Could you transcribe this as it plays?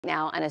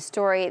Now on a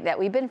story that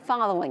we've been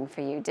following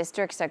for you.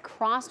 Districts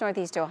across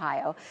Northeast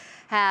Ohio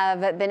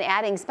have been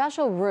adding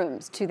special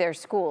rooms to their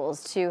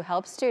schools to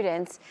help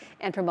students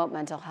and promote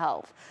mental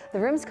health.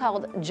 The rooms,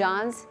 called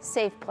John's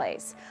Safe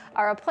Place,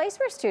 are a place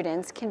where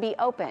students can be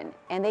open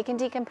and they can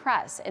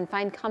decompress and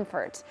find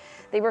comfort.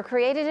 They were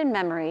created in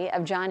memory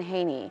of John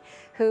Haney,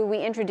 who we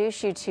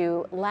introduced you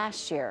to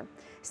last year.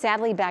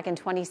 Sadly, back in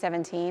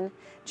 2017,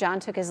 John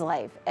took his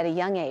life at a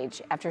young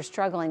age after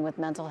struggling with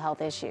mental health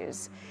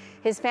issues.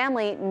 His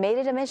family made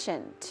it a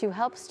mission to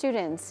help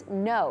students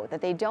know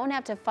that they don't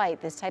have to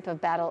fight this type of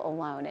battle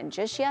alone. And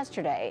just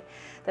yesterday,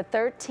 the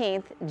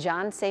 13th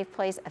John Safe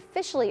Place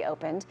officially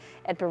opened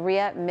at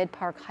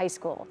Berea-Midpark High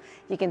School.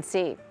 You can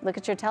see, look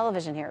at your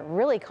television here,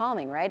 really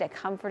calming, right? A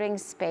comforting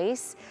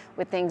space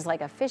with things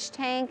like a fish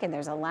tank, and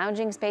there's a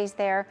lounging space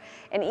there,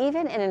 and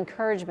even an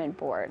encouragement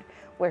board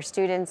where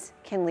students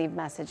can leave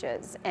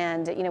messages.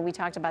 And you know, we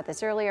talked about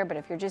this earlier, but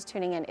if you're just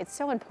tuning in, it's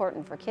so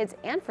important for kids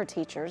and for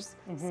teachers,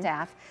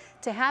 staff,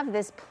 to have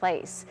this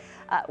place.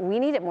 We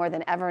need it more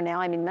than ever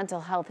now. I mean, mental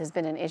health has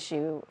been an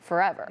issue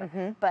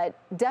forever, but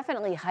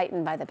definitely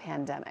heightened by the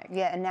pandemic.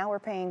 Yeah, and now we're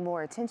paying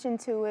more attention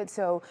to it.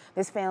 So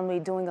this family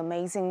doing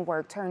amazing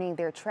work, turning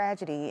their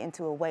tragedy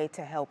into a way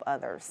to help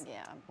others.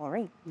 Yeah.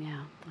 Maureen.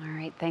 Yeah, all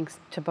right, thanks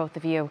to both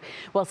of you.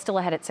 Well, still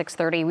ahead at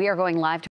 6:30, we are going live to